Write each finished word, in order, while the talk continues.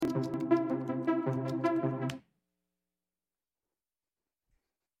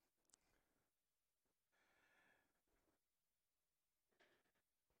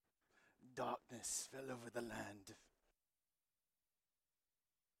darkness fell over the land.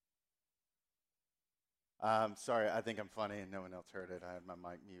 Sorry, I think I'm funny and no one else heard it. I had my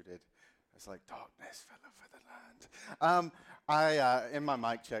mic muted. It's like, darkness fell over the land. In my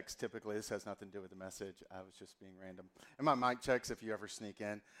mic checks, typically, this has nothing to do with the message. I was just being random. In my mic checks, if you ever sneak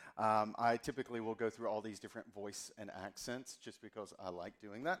in, I typically will go through all these different voice and accents just because I like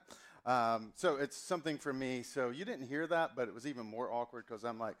doing that. So it's something for me. So you didn't hear that, but it was even more awkward because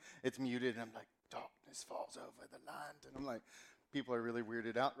I'm like, it's muted, and I'm like, darkness falls over the land. And I'm like, people are really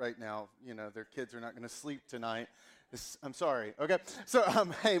weirded out right now. You know, their kids are not going to sleep tonight. I'm sorry. Okay. So,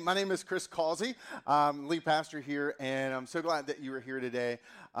 hey, my name is Chris Causey. I'm lead pastor here, and I'm so glad that you are here today.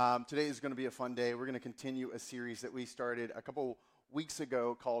 Today is going to be a fun day. We're going to continue a series that we started a couple weeks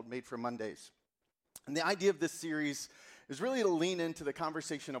ago called Made for Mondays. And the idea of this series is really to lean into the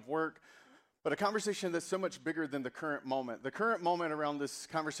conversation of work, but a conversation that's so much bigger than the current moment. The current moment around this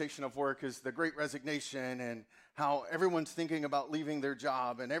conversation of work is the Great Resignation and how everyone's thinking about leaving their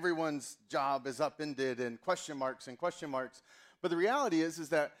job and everyone's job is upended and question marks and question marks. But the reality is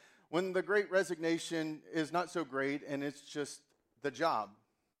that when the Great Resignation is not so great and it's just the job,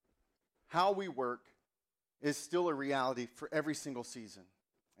 how we work is still a reality for every single season.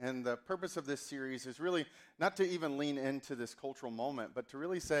 And the purpose of this series is really not to even lean into this cultural moment, but to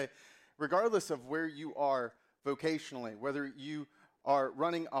really say, regardless of where you are vocationally, whether you are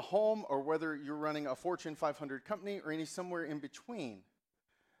running a home or whether you're running a Fortune 500 company or any somewhere in between,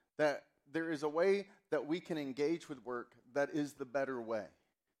 that there is a way that we can engage with work that is the better way.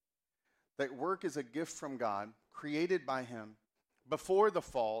 That work is a gift from God, created by Him. Before the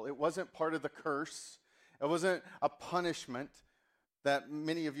fall, it wasn't part of the curse. It wasn't a punishment that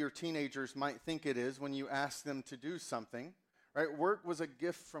many of your teenagers might think it is when you ask them to do something. Right? Work was a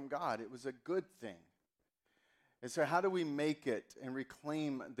gift from God. It was a good thing. And so how do we make it and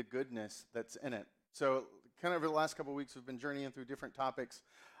reclaim the goodness that's in it? So kind of over the last couple of weeks, we've been journeying through different topics.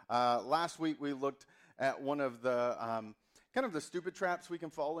 Last week, we looked at one of the kind of the stupid traps we can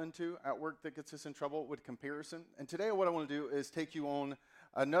fall into at work that gets us in trouble with comparison. And today, what I want to do is take you on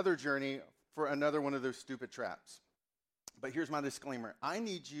another journey for another one of those stupid traps. But here's my disclaimer. I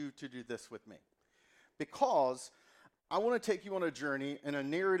need you to do this with me because I want to take you on a journey in a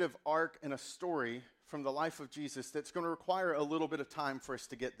narrative arc and a story from the life of Jesus that's going to require a little bit of time for us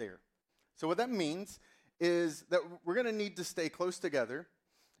to get there. So what that means is that we're going to need to stay close together.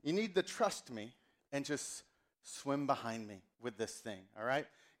 You need to trust me and just swim behind me with this thing, all right?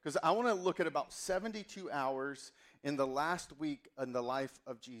 Because I want to look at about 72 hours in the last week in the life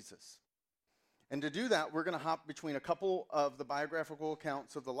of Jesus. And to do that, we're going to hop between a couple of the biographical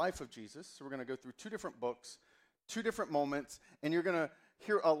accounts of the life of Jesus. So we're going to go through two different books, two different moments, and you're going to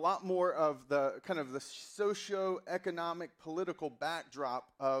hear a lot more of the kind of the socio-economic political backdrop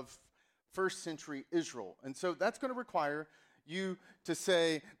of first century Israel. And so that's going to require you to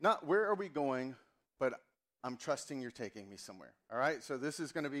say, not where are we going, but I'm trusting you're taking me somewhere. All right? So this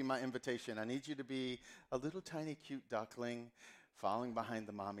is going to be my invitation. I need you to be a little tiny cute duckling following behind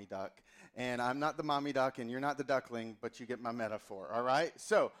the mommy duck. And I'm not the mommy duck and you're not the duckling, but you get my metaphor. All right?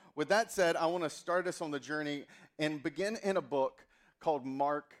 So with that said, I want to start us on the journey and begin in a book called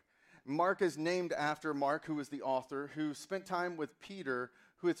Mark. Mark is named after Mark, who was the author, who spent time with Peter,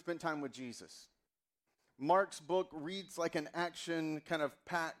 who had spent time with Jesus. Mark's book reads like an action kind of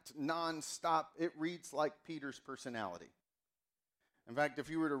packed nonstop. It reads like Peter's personality. In fact, if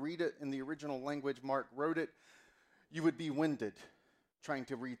you were to read it in the original language Mark wrote it, you would be winded trying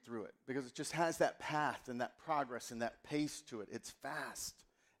to read through it because it just has that path and that progress and that pace to it. It's fast.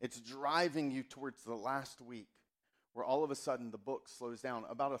 It's driving you towards the last week, where all of a sudden the book slows down.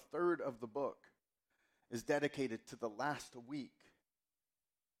 About a third of the book is dedicated to the last week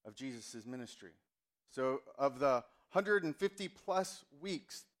of Jesus' ministry. So of the 150 plus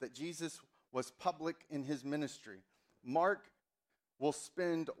weeks that Jesus was public in his ministry, Mark will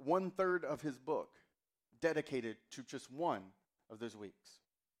spend 1/3 of his book dedicated to just one of those weeks.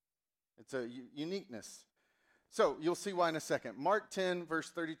 It's a uniqueness. So you'll see why in a second. Mark 10, verse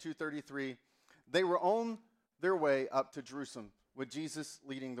 32, 33, they were on their way up to Jerusalem with Jesus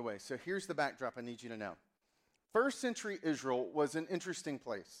leading the way. So here's the backdrop I need you to know. First century Israel was an interesting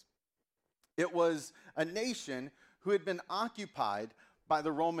place. It was a nation who had been occupied by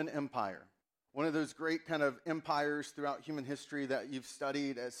the Roman Empire, one of those great kind of empires throughout human history that you've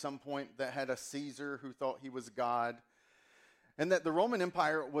studied at some point that had a Caesar who thought he was God. And that the Roman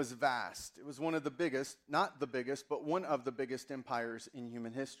Empire was vast. It was one of the biggest, not the biggest, but one of the biggest empires in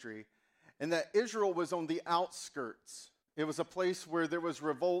human history. And that Israel was on the outskirts. It was a place where there was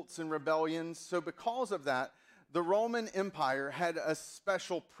revolts and rebellions. So because of that, the Roman Empire had a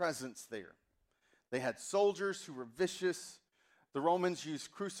special presence there. They had soldiers who were vicious. The Romans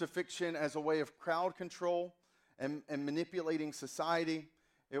used crucifixion as a way of crowd control and manipulating society.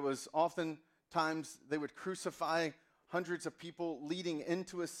 It was oftentimes they would crucify hundreds of people leading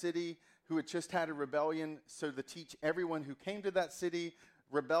into a city who had just had a rebellion, so to teach everyone who came to that city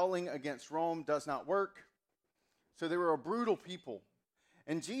rebelling against Rome does not work. So they were a brutal people.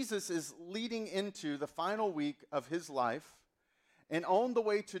 And Jesus is leading into the final week of his life, and on the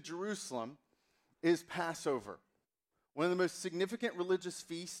way to Jerusalem is Passover, one of the most significant religious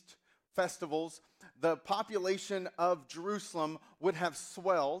festivals. The population of Jerusalem would have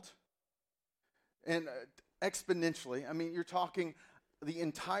swelled and exponentially. I mean, you're talking the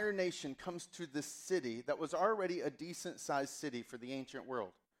entire nation comes to this city that was already a decent-sized city for the ancient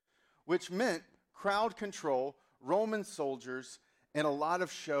world, which meant crowd control, Roman soldiers, and a lot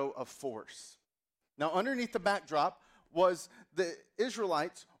of show of force. Now, underneath the backdrop was the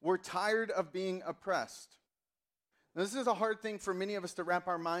Israelites were tired of being oppressed. Now, this is a hard thing for many of us to wrap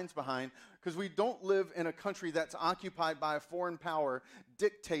our minds behind because we don't live in a country that's occupied by a foreign power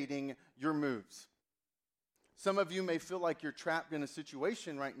dictating your moves. Some of you may feel like you're trapped in a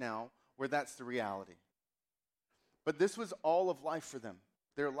situation right now where that's the reality. But this was all of life for them.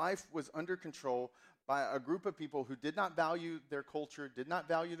 Their life was under control by a group of people who did not value their culture, did not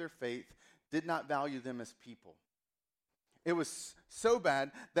value their faith, did not value them as people. It was so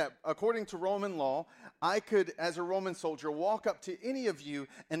bad that according to Roman law, I could, as a Roman soldier, walk up to any of you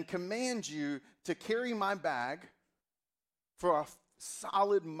and command you to carry my bag for a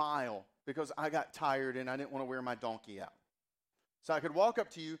solid mile because I got tired and I didn't want to wear my donkey out. So I could walk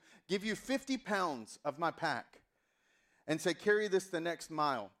up to you, give you 50 pounds of my pack, and say, carry this the next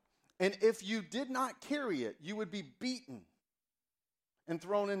mile. And if you did not carry it, you would be beaten and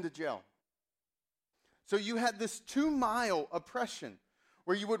thrown into jail. So you had this 2-mile oppression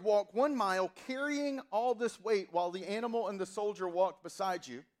where you would walk 1 mile carrying all this weight while the animal and the soldier walked beside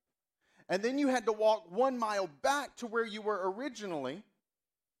you. And then you had to walk 1 mile back to where you were originally,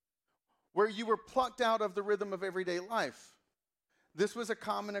 where you were plucked out of the rhythm of everyday life. This was a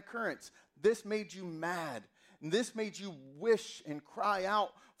common occurrence. This made you mad. And this made you wish and cry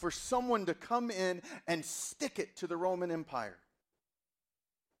out for someone to come in and stick it to the Roman Empire.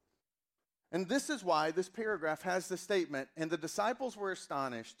 And this is why this paragraph has the statement, and the disciples were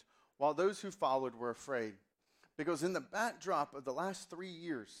astonished, while those who followed were afraid. Because in the backdrop of the last 3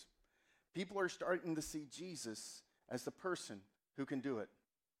 years, people are starting to see Jesus as the person who can do it.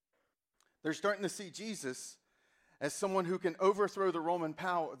 They're starting to see Jesus as someone who can overthrow the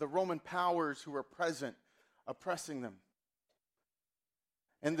Roman powers who are present, oppressing them.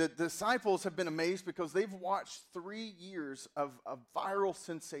 And the disciples have been amazed because they've watched 3 years of a viral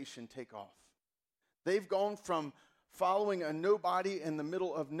sensation take off. They've gone from following a nobody in the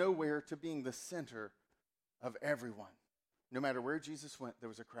middle of nowhere to being the center of everyone. No matter where Jesus went, there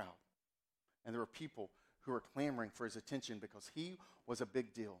was a crowd. And there were people who were clamoring for his attention because he was a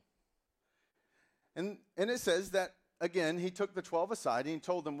big deal. And it says that, again, he took the 12 aside and he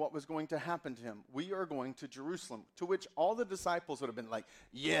told them what was going to happen to him. We are going to Jerusalem, to which all the disciples would have been like,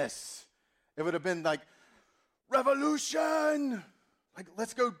 yes. It would have been like, revolution! Like,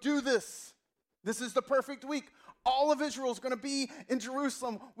 let's go do this. This is the perfect week. All of Israel is going to be in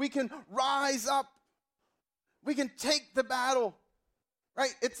Jerusalem. We can rise up. We can take the battle.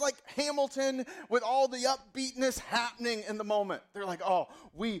 Right? It's like Hamilton with all the upbeatness happening in the moment. They're like, oh,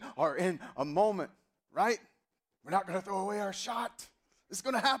 we are in a moment. Right? We're not going to throw away our shot. It's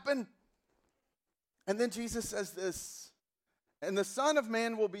going to happen. And then Jesus says this, and the Son of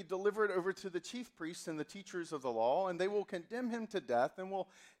Man will be delivered over to the chief priests and the teachers of the law, and they will condemn him to death and will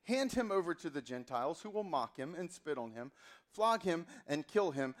hand him over to the Gentiles, who will mock him and spit on him, flog him and kill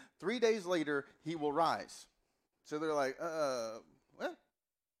him. 3 days later, he will rise. So they're like, what?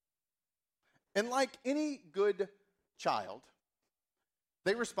 And like any good child,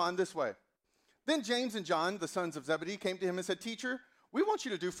 they respond this way. Then James and John, the sons of Zebedee, came to him and said, Teacher, we want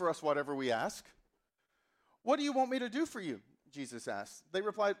you to do for us whatever we ask. What do you want me to do for you? Jesus asked. They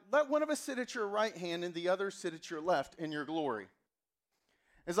replied, let one of us sit at your right hand and the other sit at your left in your glory.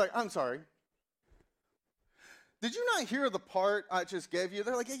 It's like, I'm sorry. Did you not hear the part I just gave you?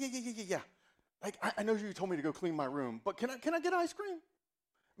 They're like, yeah. Like, I know you told me to go clean my room, but can I get ice cream?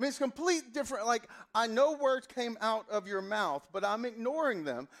 I mean, it's completely different. Like, I know words came out of your mouth, but I'm ignoring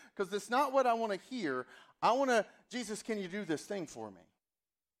them because it's not what I want to hear. I want to, Jesus, can you do this thing for me?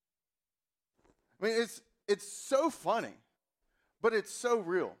 I mean, it's so funny, but it's so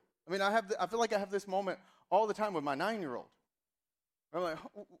real. I mean, I feel like I have this moment all the time with my 9-year-old. I'm like,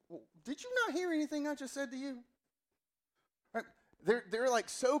 did you not hear anything I just said to you? They're like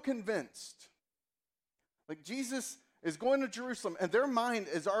so convinced. Like Jesus is going to Jerusalem, and their mind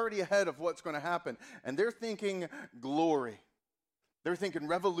is already ahead of what's going to happen. And they're thinking glory. They're thinking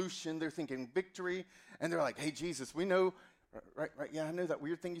revolution. They're thinking victory. And they're like, hey, Jesus, we know, right, yeah, I know that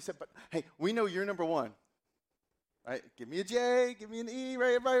weird thing you said, but hey, we know you're number one. Right? Give me a J, give me an E,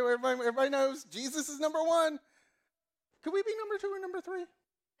 right? Everybody knows Jesus is number one. Could we be number 2 or number 3?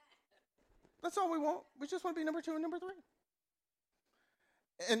 That's all we want. We just want to be number 2 and number 3.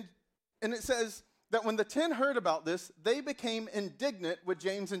 And it says that when the 10 heard about this, they became indignant with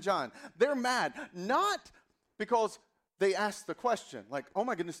James and John. They're mad, not because they asked the question, like, oh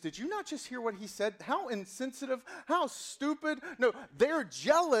my goodness, did you not just hear what he said? How insensitive, how stupid. No, they're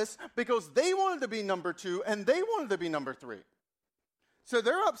jealous because they wanted to be number 2 and they wanted to be number 3. So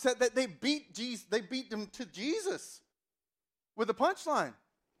they're upset that they beat them to Jesus with a punchline.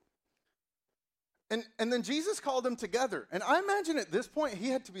 And then Jesus called them together. And I imagine at this point, he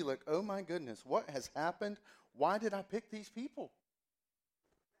had to be like, oh my goodness, what has happened? Why did I pick these people?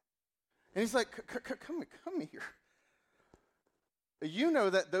 And he's like, come here. You know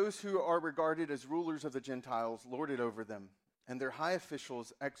that those who are regarded as rulers of the Gentiles lord it over them, and their high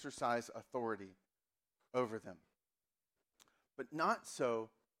officials exercise authority over them. But not so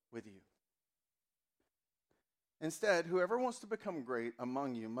with you. Instead, whoever wants to become great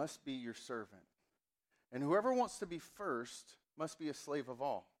among you must be your servant. And whoever wants to be first must be a slave of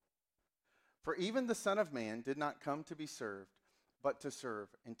all. For even the Son of Man did not come to be served, but to serve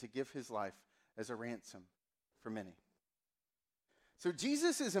and to give his life as a ransom for many. So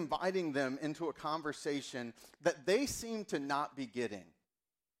Jesus is inviting them into a conversation that they seem to not be getting.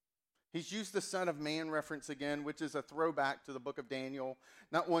 He's used the Son of Man reference again, which is a throwback to the book of Daniel,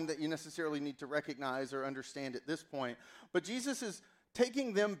 not one that you necessarily need to recognize or understand at this point. But Jesus is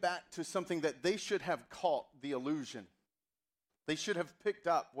taking them back to something that they should have caught the illusion. They should have picked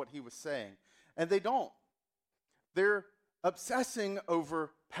up what he was saying. And they don't. They're obsessing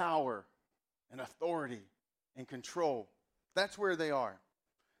over power and authority and control. That's where they are.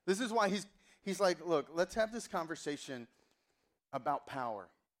 This is why he's like, look, let's have this conversation about power.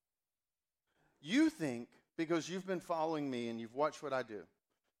 You think, because you've been following me and you've watched what I do,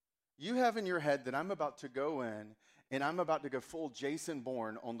 you have in your head that I'm about to go in and I'm about to go full Jason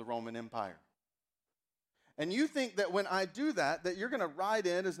Bourne on the Roman Empire. And you think that when I do that you're going to ride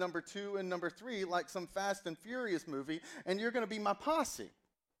in as number 2 and number 3 like some Fast and Furious movie, and you're going to be my posse.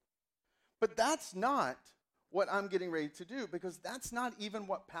 But that's not what I'm getting ready to do, because that's not even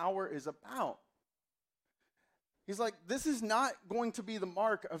what power is about. He's like, this is not going to be the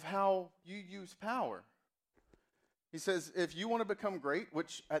mark of how you use power. He says, if you want to become great,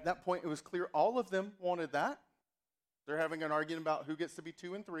 which at that point it was clear all of them wanted that. They're having an argument about who gets to be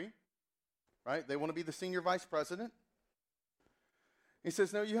 2 and 3, right? They want to be the senior vice president. He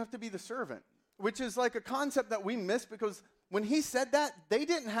says, no, you have to be the servant, which is like a concept that we miss, because when he said that, they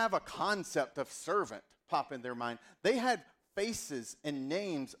didn't have a concept of servant pop in their mind. They had faces and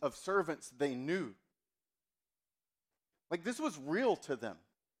names of servants they knew. Like, this was real to them.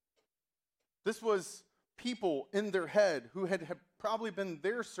 This was people in their head who had probably been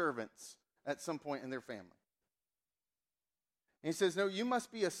their servants at some point in their family. And he says, no, you must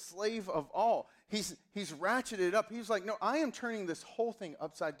be a slave of all. He's ratcheted it up. He's like, no, I am turning this whole thing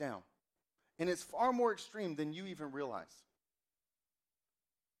upside down. And it's far more extreme than you even realize.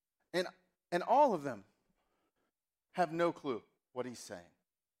 And all of them have no clue what he's saying.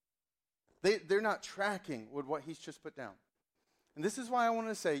 They're not tracking with what he's just put down. And this is why I want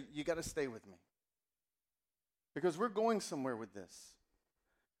to say, you got to stay with me. Because we're going somewhere with this.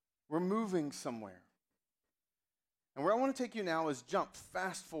 We're moving somewhere. And where I want to take you now is jump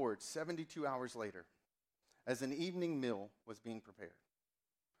fast forward 72 hours later, as an evening meal was being prepared.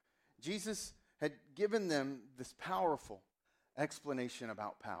 Jesus had given them this powerful explanation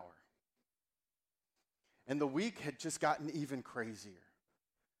about power. And the week had just gotten even crazier.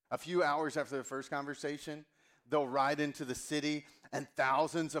 A few hours after the first conversation, they'll ride into the city and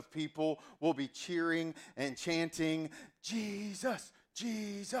thousands of people will be cheering and chanting, Jesus,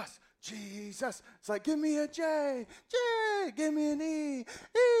 Jesus, Jesus. It's like, give me a J, J, give me an E,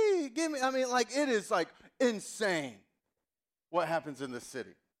 E, give me, I mean, like, it is like insane what happens in the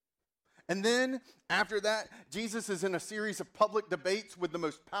city. And then after that, Jesus is in a series of public debates with the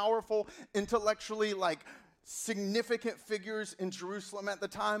most powerful, intellectually, like, significant figures in Jerusalem at the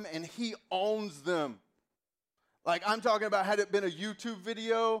time, and he owns them. Like, I'm talking about, had it been a YouTube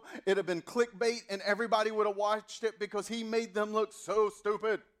video, it'd have been clickbait, and everybody would have watched it because he made them look so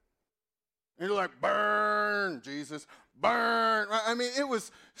stupid. And you're like, burn, Jesus, burn. I mean, it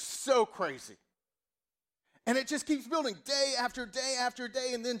was so crazy. And it just keeps building day after day after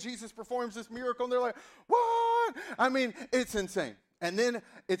day. And then Jesus performs this miracle, and they're like, what? I mean, it's insane. And then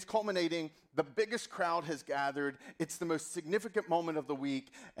it's culminating. The biggest crowd has gathered. It's the most significant moment of the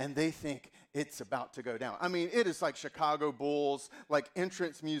week, and they think it's about to go down. I mean, it is like Chicago Bulls, like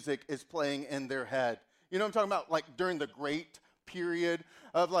entrance music is playing in their head. You know what I'm talking about? Like during the great period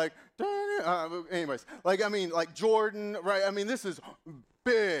of like, anyways, like, I mean, like Jordan, right? I mean, this is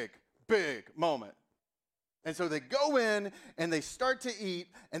big moment. And so they go in and they start to eat,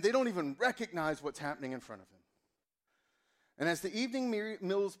 and they don't even recognize what's happening in front of them. And as the evening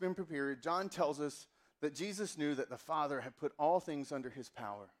meal has been prepared, John tells us that Jesus knew that the Father had put all things under his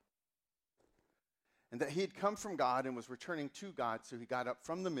power, and that he had come from God and was returning to God. So he got up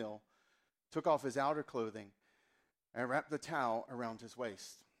from the meal, took off his outer clothing, and wrapped the towel around his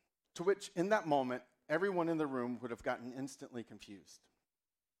waist. To which, in that moment, everyone in the room would have gotten instantly confused.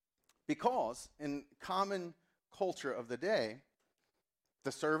 Because in common culture of the day,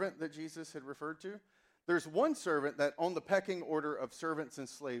 the servant that Jesus had referred to, there's one servant that on the pecking order of servants and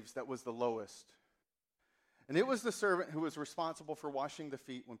slaves that was the lowest. And it was the servant who was responsible for washing the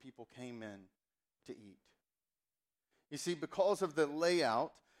feet when people came in to eat. You see, because of the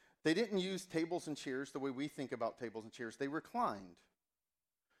layout, they didn't use tables and chairs the way we think about tables and chairs. They reclined,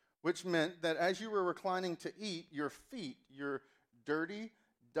 which meant that as you were reclining to eat, your feet, your dirty,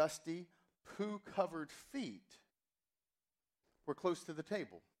 dusty, poo-covered feet were close to the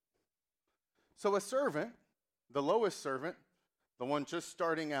table. So a servant, the lowest servant, the one just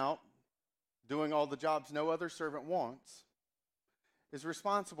starting out, doing all the jobs no other servant wants, is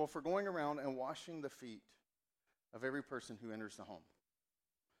responsible for going around and washing the feet of every person who enters the home.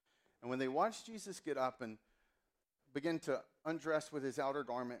 And when they watched Jesus get up and begin to undress with his outer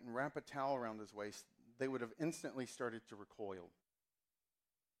garment and wrap a towel around his waist, they would have instantly started to recoil.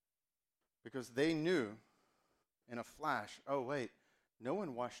 Because they knew in a flash, oh wait, no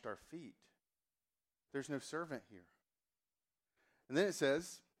one washed our feet. There's no servant here. And then it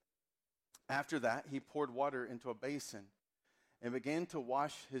says, after that, he poured water into a basin and began to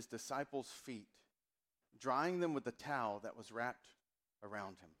wash his disciples' feet, drying them with the towel that was wrapped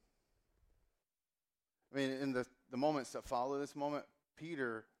around him. I mean, in the moments that follow this moment,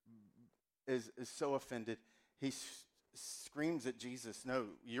 Peter is so offended. He screams at Jesus, no,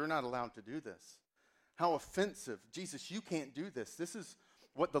 you're not allowed to do this. How offensive. Jesus, you can't do this. This is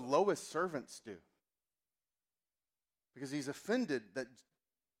what the lowest servants do. Because he's offended that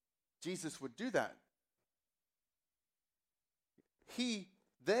Jesus would do that.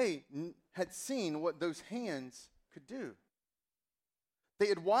 They had seen what those hands could do. They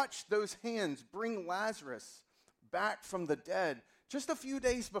had watched those hands bring Lazarus back from the dead just a few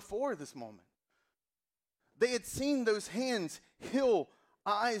days before this moment. They had seen those hands heal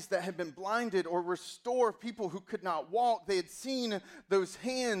eyes that had been blinded or restore people who could not walk. They had seen those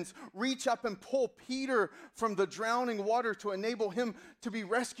hands reach up and pull Peter from the drowning water to enable him to be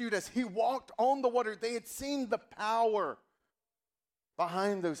rescued as he walked on the water. They had seen the power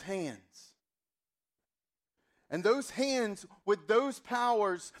behind those hands. And those hands with those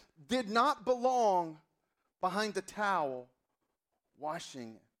powers did not belong behind the towel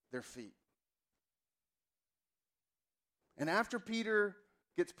washing their feet. And after Peter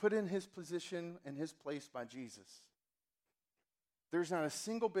gets put in his position and his place by Jesus, there's not a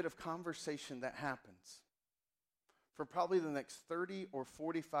single bit of conversation that happens for probably the next 30 or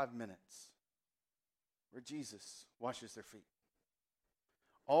 45 minutes where Jesus washes their feet.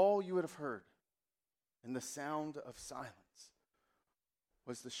 All you would have heard in the sound of silence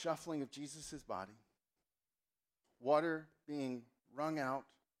was the shuffling of Jesus' body, water being wrung out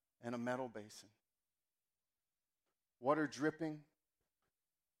in a metal basin, water dripping,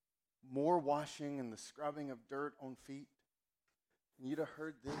 more washing and the scrubbing of dirt on feet. And you'd have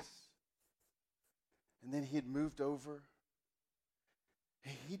heard this. And then he had moved over.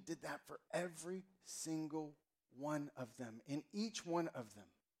 And he did that for every single one of them. And each one of them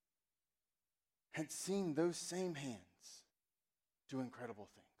had seen those same hands do incredible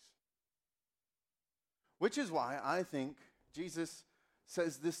things. Which is why I think Jesus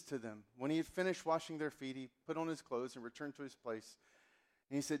says this to them. When he had finished washing their feet, he put on his clothes and returned to his place.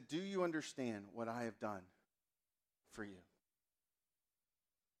 And he said, do you understand what I have done for you?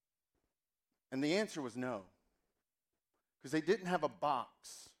 And the answer was no. Because they didn't have a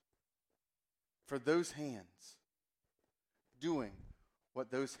box for those hands doing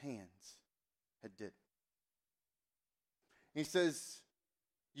what those hands had did. He says,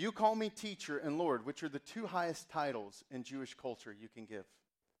 you call me teacher and Lord, which are the two highest titles in Jewish culture you can give.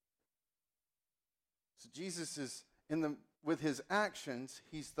 So Jesus is with his actions,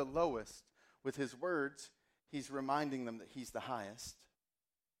 he's the lowest. With his words, he's reminding them that he's the highest.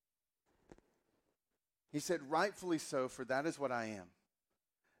 He said, rightfully so, for that is what I am.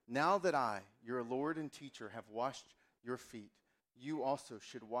 Now that I, your Lord and teacher, have washed your feet, you also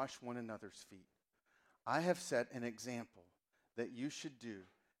should wash one another's feet. I have set an example that you should do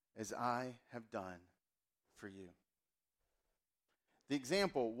as I have done for you. The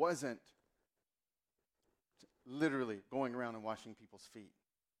example wasn't literally going around and washing people's feet.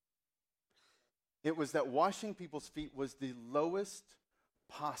 It was that washing people's feet was the lowest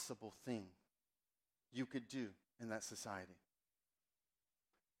possible thing you could do in that society.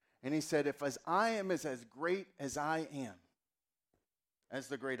 And he said, if as I am as great as I am, as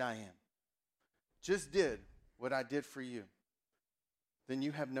the great I am, just did what I did for you, then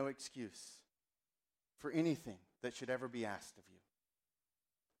you have no excuse for anything that should ever be asked of you.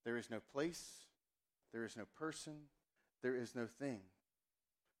 There is no place, there is no person, there is no thing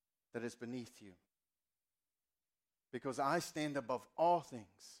that is beneath you. Because I stand above all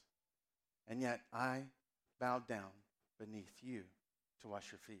things, and yet I bowed down beneath you to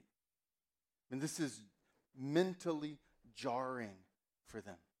wash your feet. And this is mentally jarring for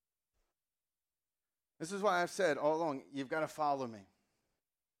them. This is why I've said all along, you've got to follow me.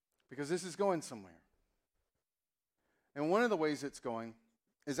 Because this is going somewhere. And one of the ways it's going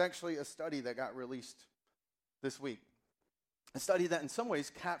is actually a study that got released this week. A study that in some ways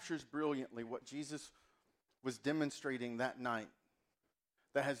captures brilliantly what Jesus was demonstrating that night,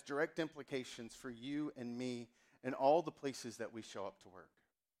 that has direct implications for you and me and all the places that we show up to work.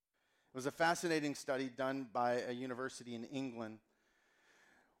 It was a fascinating study done by a university in England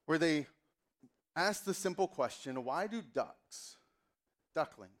where they asked the simple question, why do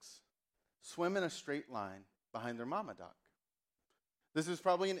ducklings, swim in a straight line behind their mama duck? This is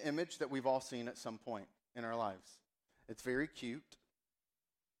probably an image that we've all seen at some point in our lives. It's very cute,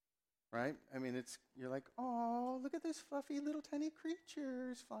 right? I mean, you're like, oh, look at those fluffy little tiny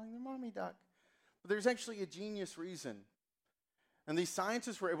creatures flying their mommy duck. But there's actually a genius reason. And these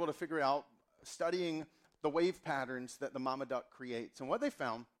scientists were able to figure out, studying the wave patterns that the mama duck creates. And what they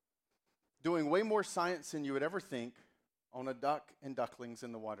found, doing way more science than you would ever think on a duck and ducklings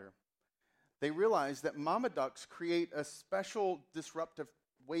in the water, they realized that mama ducks create a special disruptive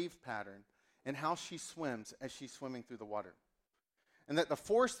wave pattern in how she swims as she's swimming through the water. And that the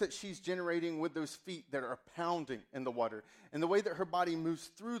force that she's generating with those feet that are pounding in the water and the way that her body moves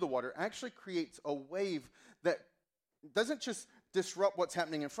through the water actually creates a wave that doesn't just disrupt what's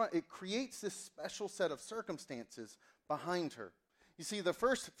happening in front. It creates this special set of circumstances behind her. You see, the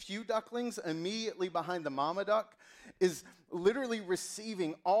first few ducklings immediately behind the mama duck is literally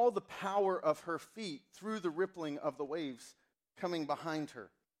receiving all the power of her feet through the rippling of the waves coming behind her.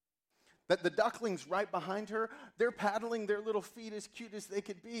 That the ducklings right behind her, they're paddling their little feet as cute as they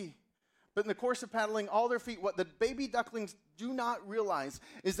could be. But in the course of paddling all their feet, what the baby ducklings do not realize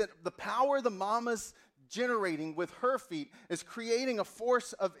is that the power the mama's generating with her feet is creating a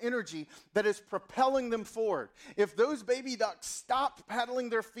force of energy that is propelling them forward. If those baby ducks stopped paddling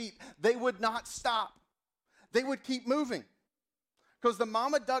their feet, they would not stop. They would keep moving. Because the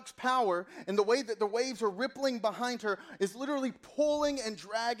mama duck's power and the way that the waves are rippling behind her is literally pulling and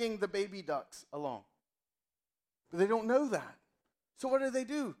dragging the baby ducks along. But they don't know that. So what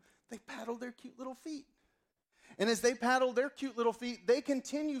do? They paddle their cute little feet. And as they paddle their cute little feet, they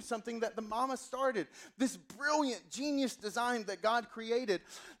continue something that the mama started. This brilliant, genius design that God created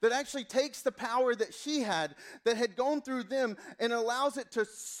that actually takes the power that she had, that had gone through them, and allows it to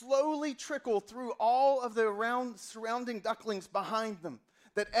slowly trickle through all of the surrounding ducklings behind them.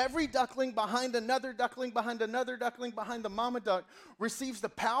 That every duckling behind another duckling, behind another duckling, behind the mama duck receives the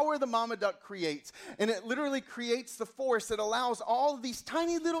power the mama duck creates. And it literally creates the force that allows all of these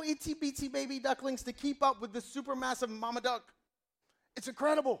tiny little itsy bitsy baby ducklings to keep up with the supermassive mama duck. It's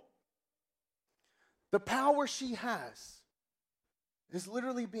incredible. The power she has is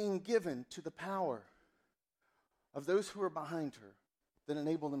literally being given to the power of those who are behind her that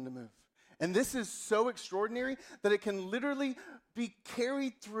enable them to move. And this is so extraordinary that it can literally be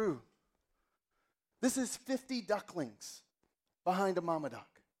carried through. This is 50 ducklings behind a mama duck.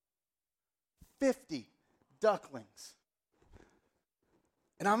 50 ducklings.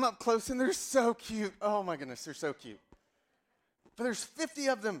 And I'm up close and they're so cute. Oh my goodness, they're so cute. But there's 50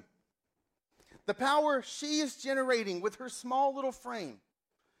 of them. The power she is generating with her small little frame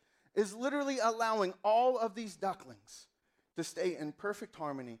is literally allowing all of these ducklings to stay in perfect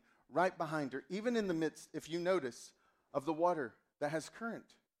harmony right behind her, even in the midst, if you notice, of the water that has current.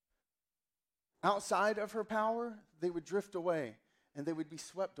 Outside of her power, they would drift away and they would be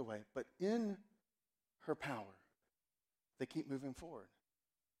swept away. But in her power, they keep moving forward.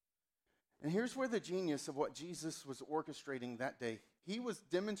 And here's where the genius of what Jesus was orchestrating that day. He was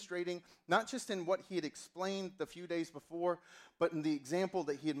demonstrating, not just in what he had explained the few days before, but in the example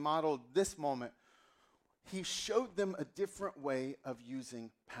that he had modeled this moment. He showed them a different way of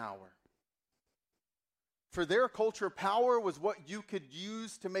using power. For their culture, power was what you could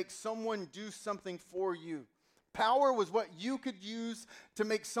use to make someone do something for you. Power was what you could use to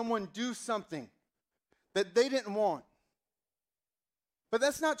make someone do something that they didn't want. But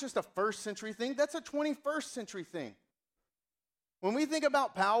that's not just a first century thing, that's a 21st century thing. When we think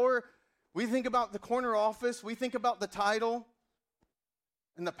about power, we think about the corner office, we think about the title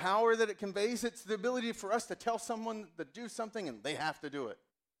and the power that it conveys. It's the ability for us to tell someone to do something and they have to do it.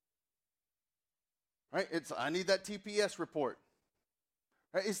 Right? It's, I need that TPS report.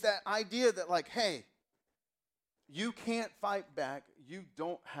 Right? It's that idea that like, hey, you can't fight back. You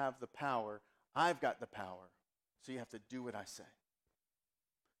don't have the power. I've got the power. So you have to do what I say.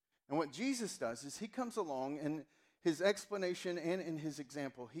 And what Jesus does is he comes along and his explanation and in his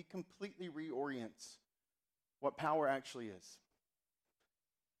example, he completely reorients what power actually is.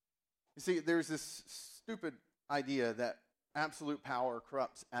 You see, there's this stupid idea that absolute power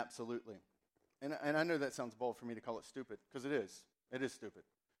corrupts absolutely. And I know that sounds bold for me to call it stupid, because it is. It is stupid.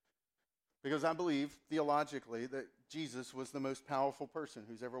 Because I believe, theologically, that Jesus was the most powerful person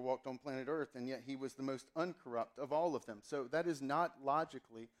who's ever walked on planet Earth, and yet he was the most uncorrupt of all of them. So that is not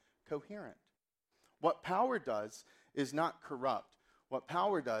logically coherent. What power does is not corrupt. What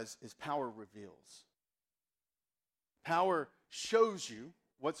power does is power reveals. Power shows you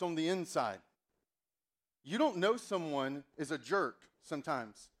what's on the inside. You don't know someone is a jerk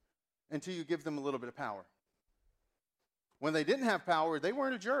sometimes until you give them a little bit of power. When they didn't have power, they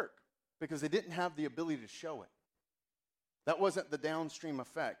weren't a jerk because they didn't have the ability to show it. That wasn't the downstream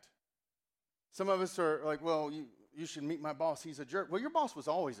effect. Some of us are like, well, you should meet my boss. He's a jerk. Well, your boss was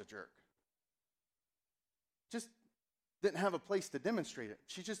always a jerk. Just didn't have a place to demonstrate it.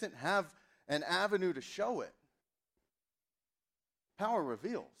 She just didn't have an avenue to show it. Power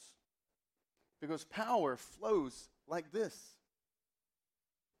reveals. Because power flows like this.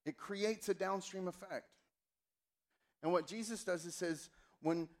 It creates a downstream effect. And what Jesus does is says,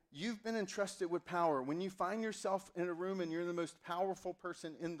 when you've been entrusted with power, when you find yourself in a room and you're the most powerful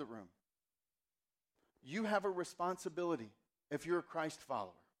person in the room, you have a responsibility, if you're a Christ follower,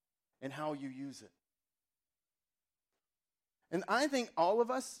 in how you use it. And I think all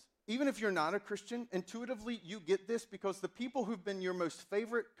of us, even if you're not a Christian, intuitively you get this because the people who've been your most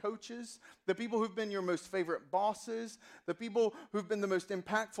favorite coaches, the people who've been your most favorite bosses, the people who've been the most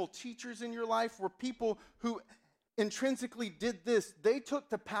impactful teachers in your life were people who intrinsically did this. They took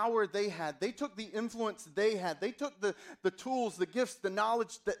the power they had. They took the influence they had. They took the tools, the gifts, the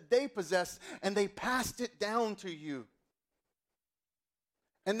knowledge that they possessed, and they passed it down to you.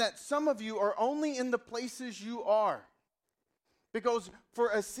 And that some of you are only in the places you are because for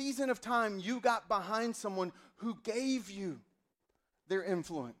a season of time, you got behind someone who gave you their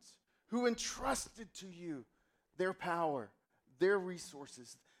influence, who entrusted to you their power, their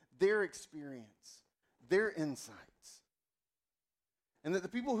resources, their experience, their insights. And that the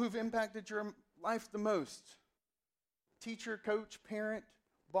people who've impacted your life the most, teacher, coach, parent,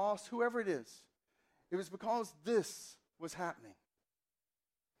 boss, whoever it was because this was happening.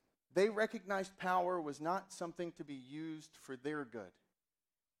 They recognized power was not something to be used for their good.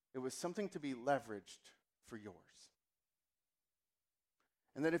 It was something to be leveraged for yours.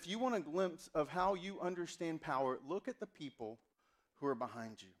 And that if you want a glimpse of how you understand power, look at the people who are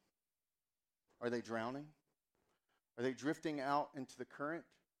behind you. Are they drowning? Are they drifting out into the current?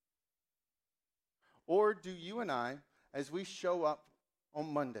 Or do you and I, as we show up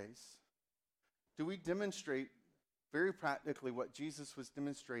on Mondays, do we demonstrate very practically what Jesus was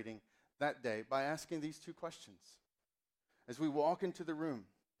demonstrating that day by asking these two questions? As we walk into the room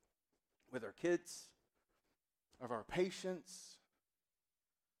with our kids, of our patients,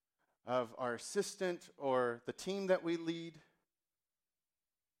 of our assistant or the team that we lead,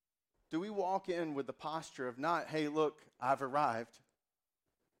 do we walk in with the posture of not, hey, look, I've arrived,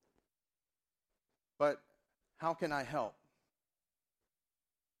 but how can I help?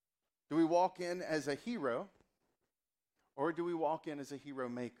 Do we walk in as a hero, or do we walk in as a hero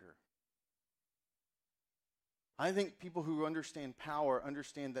maker? I think people who understand power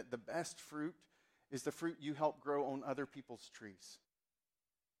understand that the best fruit is the fruit you help grow on other people's trees,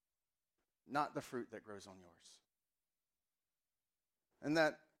 not the fruit that grows on yours. And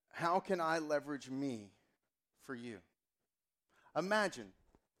that, how can I leverage me for you? Imagine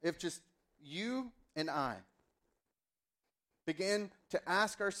if just you and I began to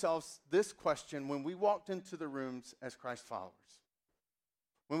ask ourselves this question when we walked into the rooms as Christ followers.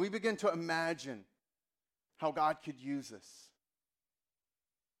 when we begin to imagine how God could use us,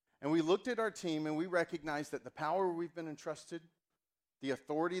 and we looked at our team and we recognized that the power we've been entrusted, the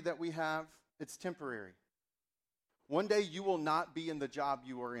authority that we have, it's temporary. One day you will not be in the job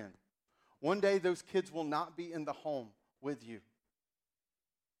you are in. One day those kids will not be in the home with you.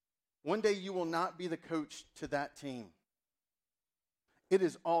 One day you will not be the coach to that team. It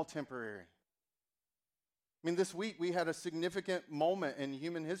is all temporary. I mean, this week we had a significant moment in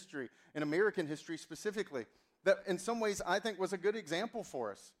human history, in American history specifically, that in some ways I think was a good example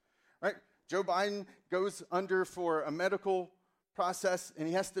for us, right? Joe Biden goes under for a medical process and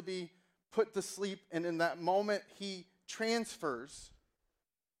he has to be put to sleep, and in that moment he transfers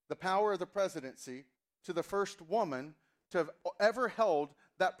the power of the presidency to the first woman to have ever held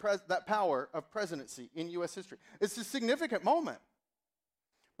that power of presidency in U.S. history. It's a significant moment.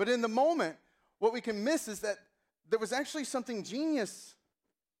 But in the moment, what we can miss is that there was actually something genius.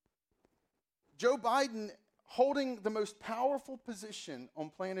 Joe Biden, holding the most powerful position on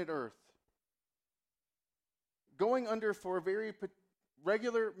planet Earth, going under for a very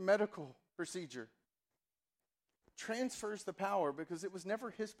regular medical procedure, transfers the power because it was never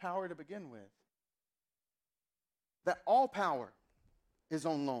his power to begin with. That all power is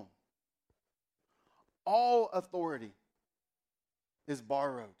on loan. All authority is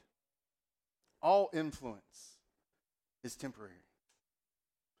borrowed. All influence is temporary.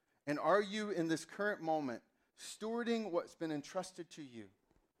 And are you in this current moment stewarding what's been entrusted to you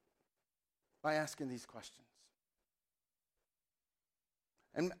by asking these questions?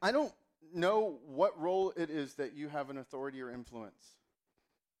 And I don't know what role it is that you have an authority or influence.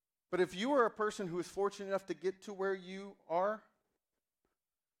 But if you are a person who is fortunate enough to get to where you are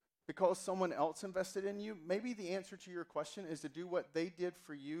because someone else invested in you, maybe the answer to your question is to do what they did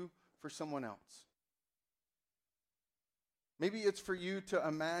for you for someone else. Maybe it's for you to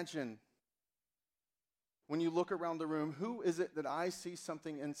imagine, when you look around the room, who is it that I see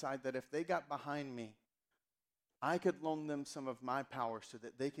something inside that if they got behind me, I could loan them some of my power so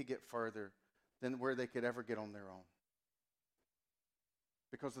that they could get further than where they could ever get on their own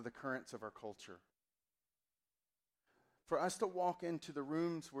because of the currents of our culture. For us to walk into the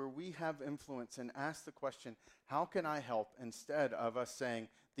rooms where we have influence and ask the question, how can I help, instead of us saying,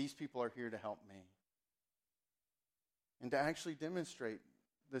 these people are here to help me. And to actually demonstrate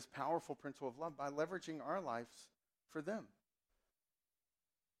this powerful principle of love by leveraging our lives for them.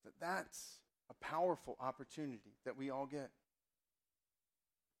 That's a powerful opportunity that we all get.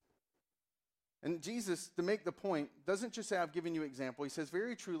 And Jesus, to make the point, doesn't just say, I've given you an example. He says,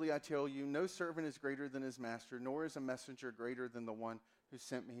 very truly I tell you, no servant is greater than his master, nor is a messenger greater than the one who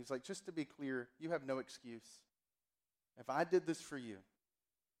sent me. He's like, just to be clear, you have no excuse. If I did this for you,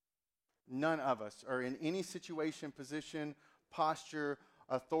 none of us are in any situation, position, posture,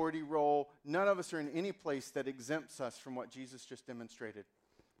 authority role. None of us are in any place that exempts us from what Jesus just demonstrated.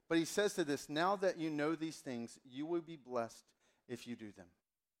 But he says to this, now that you know these things, you will be blessed if you do them.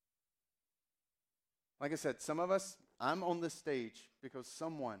 Like I said, some of us, I'm on this stage because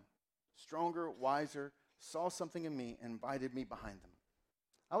someone stronger, wiser, saw something in me and invited me behind them.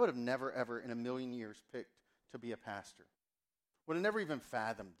 I would have never, ever in a million years picked to be a pastor. Would have never even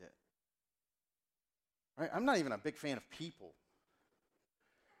fathomed it. Right? I'm not even a big fan of people.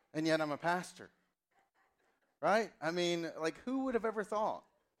 And yet I'm a pastor. Right? I mean, like, who would have ever thought?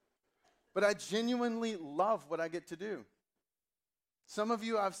 But I genuinely love what I get to do. Some of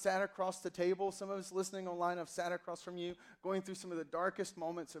you, I've sat across the table. Some of us listening online, I've sat across from you, going through some of the darkest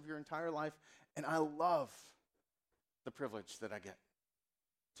moments of your entire life. And I love the privilege that I get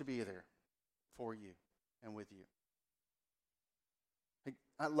to be there for you and with you.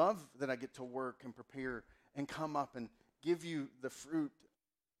 I love that I get to work and prepare and come up and give you the fruit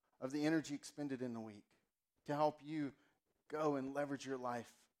of the energy expended in the week to help you go and leverage your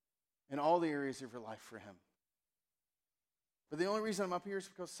life in all the areas of your life for him. But the only reason I'm up here is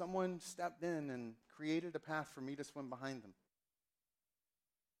because someone stepped in and created a path for me to swim behind them.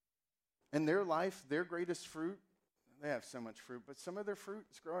 In their life, their greatest fruit, they have so much fruit, but some of their fruit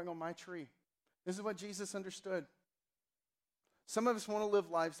is growing on my tree. This is what Jesus understood. Some of us want to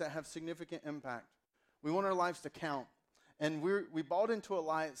live lives that have significant impact. We want our lives to count. And we bought into a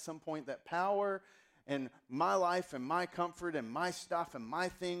lie at some point that power and my life and my comfort and my stuff and my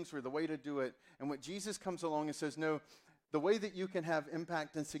things were the way to do it. And what Jesus comes along and says, no, the way that you can have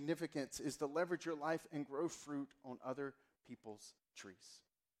impact and significance is to leverage your life and grow fruit on other people's trees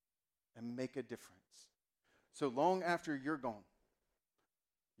and make a difference. So long after you're gone,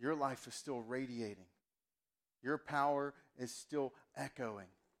 your life is still radiating. Your power is still echoing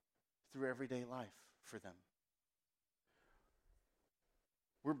through everyday life for them.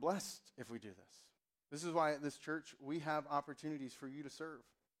 We're blessed if we do this. This is why at this church we have opportunities for you to serve.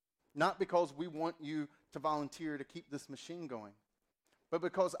 Not because we want you to volunteer to keep this machine going, but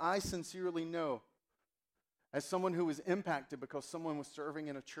because I sincerely know, as someone who was impacted because someone was serving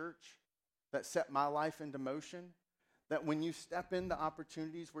in a church that set my life into motion, that when you step into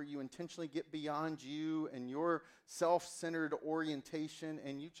opportunities where you intentionally get beyond you and your self-centered orientation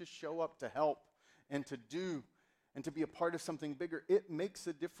and you just show up to help and to do and to be a part of something bigger, it makes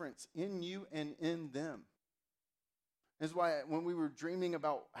a difference in you and in them. That's why when we were dreaming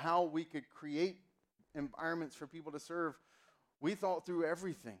about how we could create environments for people to serve, we thought through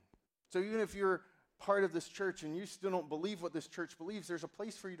everything. So even if you're part of this church and you still don't believe what this church believes, there's a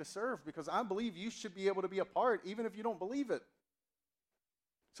place for you to serve, because I believe you should be able to be a part even if you don't believe it.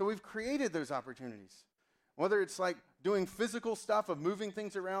 So we've created those opportunities. Whether it's like doing physical stuff of moving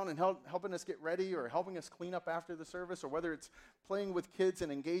things around and helping us get ready or helping us clean up after the service, or whether it's playing with kids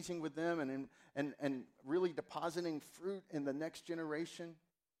and engaging with them and really depositing fruit in the next generation,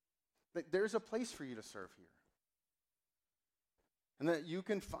 that there's a place for you to serve here. And that you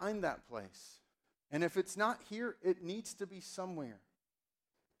can find that place. And if it's not here, it needs to be somewhere.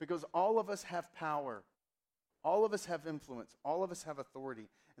 Because all of us have power. All of us have influence. All of us have authority.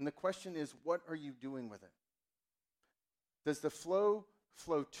 And the question is, what are you doing with it? Does the flow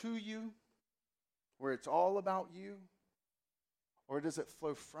to you, where it's all about you? Or does it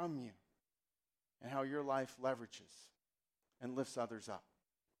flow from you and how your life leverages and lifts others up?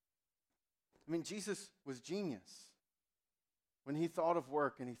 I mean, Jesus was genius when he thought of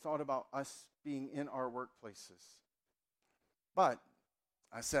work and he thought about us being in our workplaces. But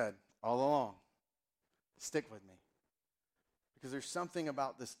I said all along, stick with me, because there's something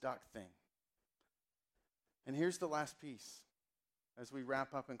about this duck thing. And here's the last piece as we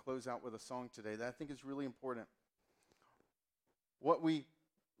wrap up and close out with a song today that I think is really important. What we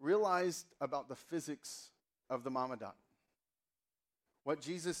realized about the physics of the mama duck, what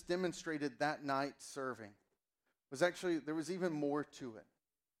Jesus demonstrated that night serving, was actually, there was even more to it.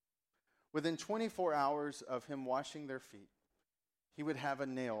 Within 24 hours of him washing their feet, he would have a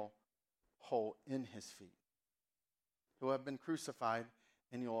nail hole in his feet. He will have been crucified,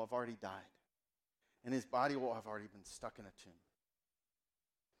 and he will have already died. And his body will have already been stuck in a tomb.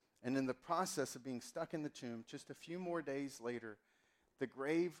 And in the process of being stuck in the tomb, just a few more days later, the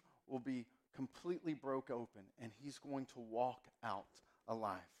grave will be completely broke open, and he's going to walk out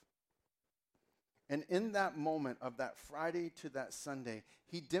alive. And in that moment of that Friday to that Sunday,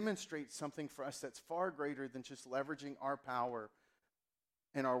 he demonstrates something for us that's far greater than just leveraging our power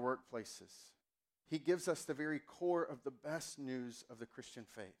in our workplaces. He gives us the very core of the best news of the Christian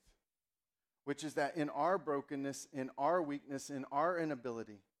faith, which is that in our brokenness, in our weakness, in our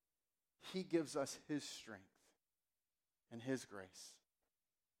inability, he gives us his strength and his grace.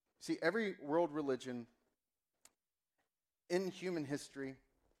 See, every world religion in human history,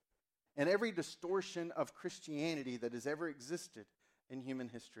 and every distortion of Christianity that has ever existed in human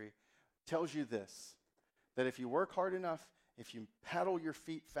history tells you this, that if you work hard enough, if you paddle your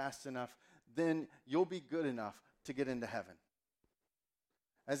feet fast enough, then you'll be good enough to get into heaven.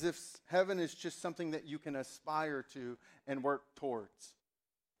 As if heaven is just something that you can aspire to and work towards,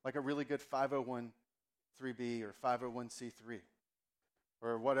 like a really good 501(c)(3) or 501(c)(3),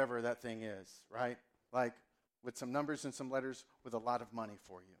 or whatever that thing is, right? Like with some numbers and some letters with a lot of money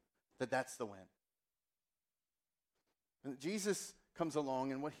for you. That's the win. And Jesus comes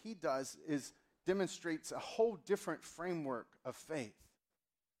along, and what he does is demonstrates a whole different framework of faith.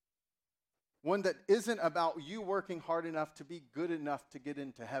 One that isn't about you working hard enough to be good enough to get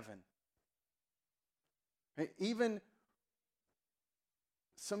into heaven. Even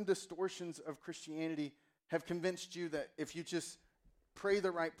some distortions of Christianity have convinced you that if you just pray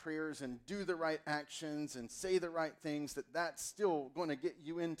the right prayers and do the right actions and say the right things, that's still going to get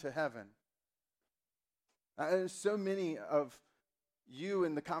you into heaven. There's so many of you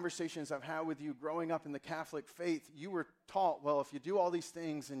in the conversations I've had with you growing up in the Catholic faith, you were taught, well, if you do all these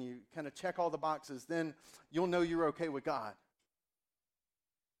things and you kind of check all the boxes, then you'll know you're okay with God.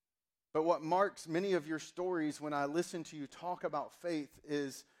 But what marks many of your stories when I listen to you talk about faith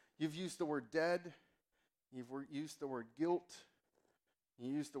is you've used the word dead, you've used the word guilt,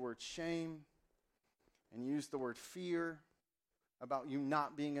 you use the word shame, and you use the word fear about you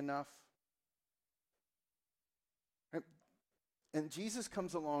not being enough. And Jesus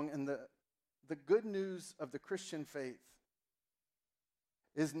comes along, and the good news of the Christian faith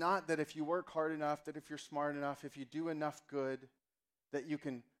is not that if you work hard enough, that if you're smart enough, if you do enough good, that you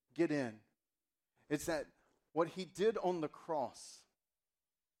can get in. It's that what he did on the cross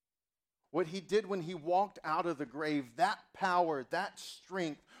What he did when he walked out of the grave, that power, that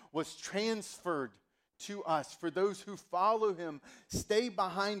strength was transferred to us. For those who follow him, stay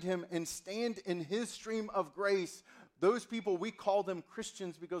behind him, and stand in his stream of grace, those people, we call them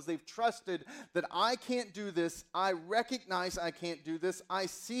Christians because they've trusted that I can't do this. I recognize I can't do this. I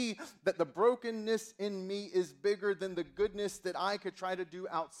see that the brokenness in me is bigger than the goodness that I could try to do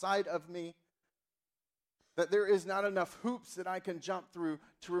outside of me. That there is not enough hoops that I can jump through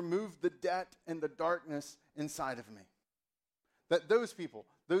to remove the debt and the darkness inside of me. That those people,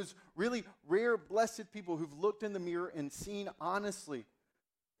 those really rare, blessed people who've looked in the mirror and seen honestly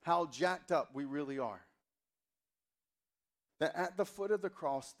how jacked up we really are. That at the foot of the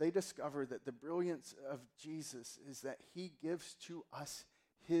cross, they discover that the brilliance of Jesus is that he gives to us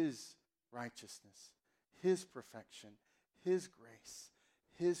his righteousness, his perfection, his grace,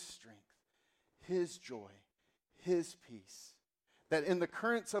 his strength, his joy, his peace. That in the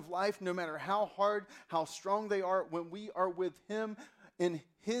currents of life, no matter how hard, how strong they are, when we are with him in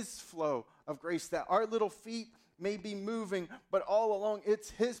his flow of grace, that our little feet may be moving, but all along it's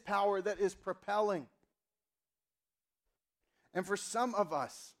his power that is propelling. And for some of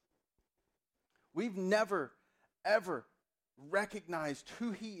us, we've never, ever recognized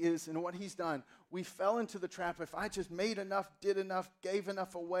who he is and what he's done. We fell into the trap. If I just made enough, did enough, gave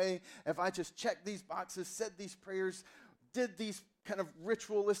enough away, if I just checked these boxes, said these prayers, did these kind of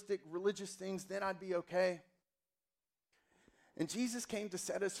ritualistic religious things, then I'd be okay. And Jesus came to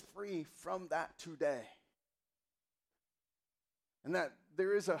set us free from that today. And that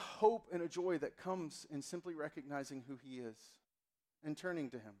there is a hope and a joy that comes in simply recognizing who he is and turning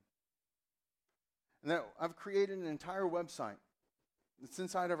to him. And that I've created an entire website that's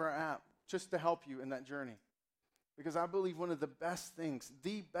inside of our app just to help you in that journey. Because I believe one of the best things,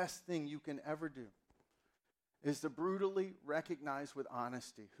 the best thing you can ever do is to brutally recognize with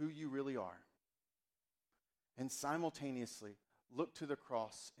honesty who you really are. And simultaneously look to the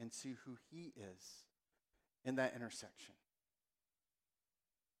cross and see who he is in that intersection.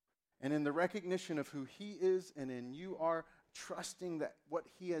 And in the recognition of who he is and in you are, trusting that what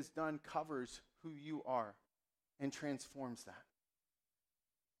he has done covers who you are and transforms that.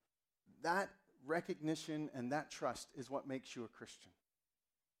 That recognition and that trust is what makes you a Christian.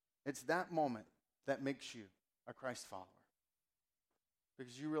 It's that moment that makes you a Christ follower.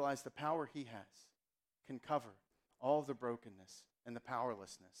 Because you realize the power he has can cover all of the brokenness and the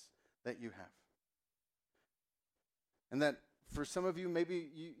powerlessness that you have. And that for some of you, maybe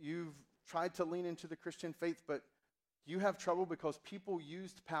you've tried to lean into the Christian faith, but you have trouble because people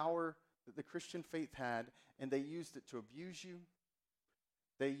used power that the Christian faith had, and they used it to abuse you.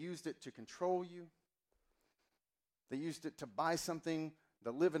 They used it to control you. They used it to buy something,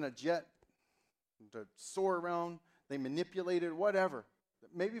 to live in a jet, to soar around. They manipulated, whatever.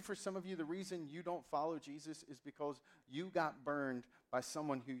 Maybe for some of you, the reason you don't follow Jesus is because you got burned by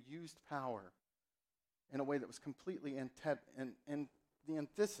someone who used power in a way that was completely the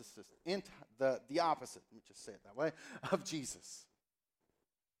antithesis, the opposite, let me just say it that way, of Jesus.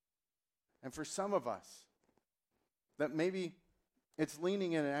 And for some of us, that maybe it's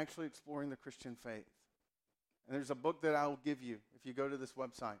leaning in and actually exploring the Christian faith. And there's a book that I'll give you if you go to this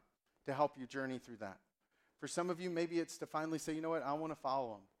website to help you journey through that. For some of you, maybe it's to finally say, you know what, I want to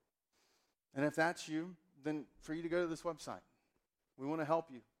follow him. And if that's you, then for you to go to this website. We want to help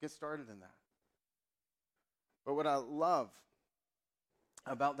you get started in that. But what I love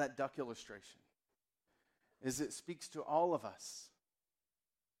about that duck illustration is it speaks to all of us,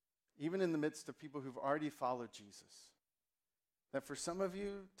 even in the midst of people who've already followed Jesus. That for some of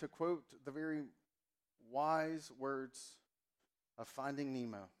you, to quote the very wise words of Finding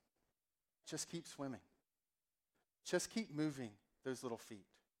Nemo, just keep swimming. Just keep moving those little feet.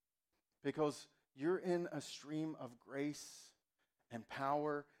 Because you're in a stream of grace and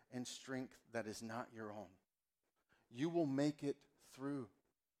power and strength that is not your own. You will make it through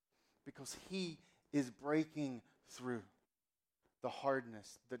because he is breaking through the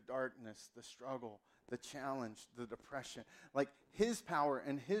hardness, the darkness, the struggle, the challenge, the depression. Like his power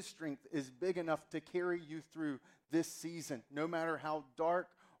and his strength is big enough to carry you through this season, no matter how dark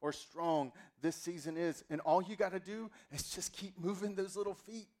or strong this season is. And all you got to do is just keep moving those little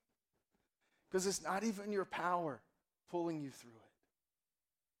feet because it's not even your power pulling you through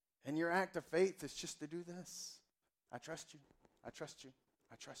it. And your act of faith is just to do this. I trust you. I trust you.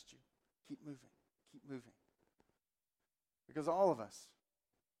 I trust you. Keep moving. Keep moving. Because all of us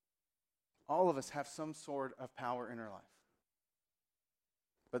have some sort of power in our life.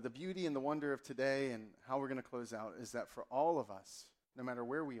 But the beauty and the wonder of today and how we're going to close out is that for all of us, no matter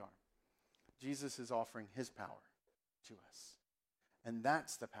where we are, Jesus is offering his power to us. And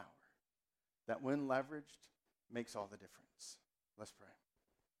that's the power that when leveraged makes all the difference. Let's pray.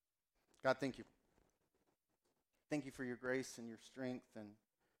 God, thank you. Thank you for your grace and your strength, and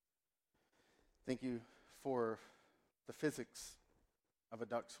thank you for the physics of a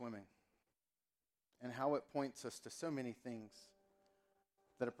duck swimming and how it points us to so many things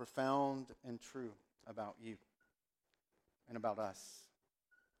that are profound and true about you and about us.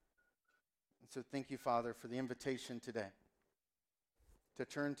 And so thank you, Father, for the invitation today to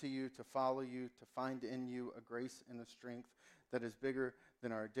turn to you, to follow you, to find in you a grace and a strength that is bigger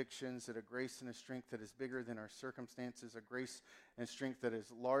than our addictions, that a grace and a strength that is bigger than our circumstances, a grace and strength that is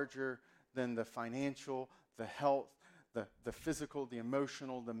larger than the financial, the health, the physical, the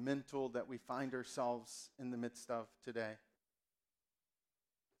emotional, the mental that we find ourselves in the midst of today.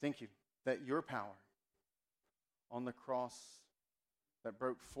 Thank you that your power on the cross that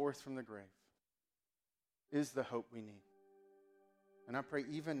broke forth from the grave is the hope we need. And I pray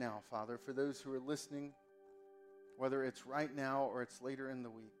even now, Father, for those who are listening, whether it's right now or it's later in the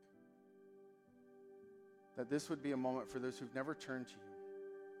week, that this would be a moment for those who've never turned to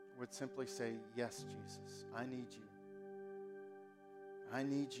you, would simply say, yes, Jesus, I need you. I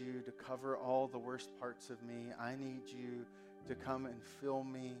need you to cover all the worst parts of me. I need you to come and fill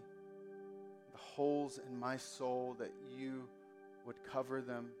me, the holes in my soul, that you would cover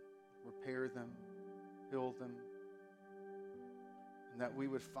them, repair them, heal them, and that we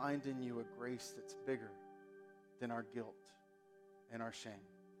would find in you a grace that's bigger than our guilt and our shame.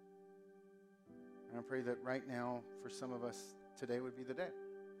 And I pray that right now, for some of us, today would be the day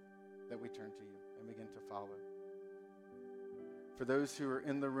that we turn to you and begin to follow. For those who are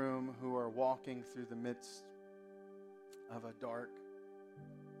in the room who are walking through the midst of a dark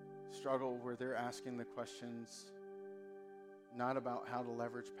struggle where they're asking the questions not about how to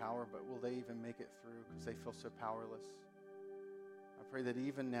leverage power, but will they even make it through because they feel so powerless. I pray that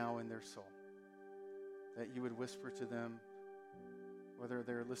even now in their soul, that you would whisper to them, whether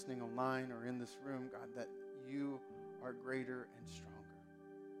they're listening online or in this room, God, that you are greater and stronger.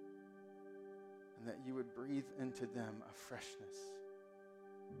 And that you would breathe into them a freshness,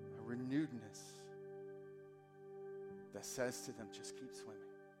 a renewedness that says to them, just keep swimming,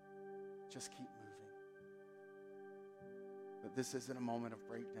 just keep moving. But this isn't a moment of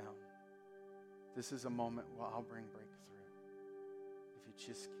breakdown. This is a moment where I'll bring breakthrough if you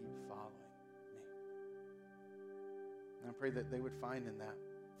just keep following me. And I pray that they would find in that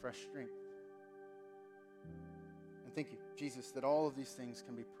fresh strength. And thank you, Jesus, that all of these things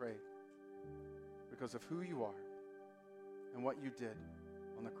can be prayed because of who you are and what you did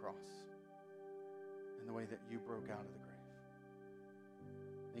on the cross and the way that you broke out of the grave.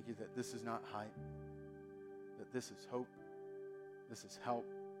 Thank you that this is not hype, that this is hope, this is help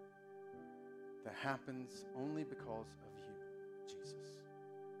that happens only because of you, Jesus,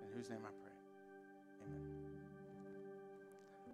 in whose name I pray.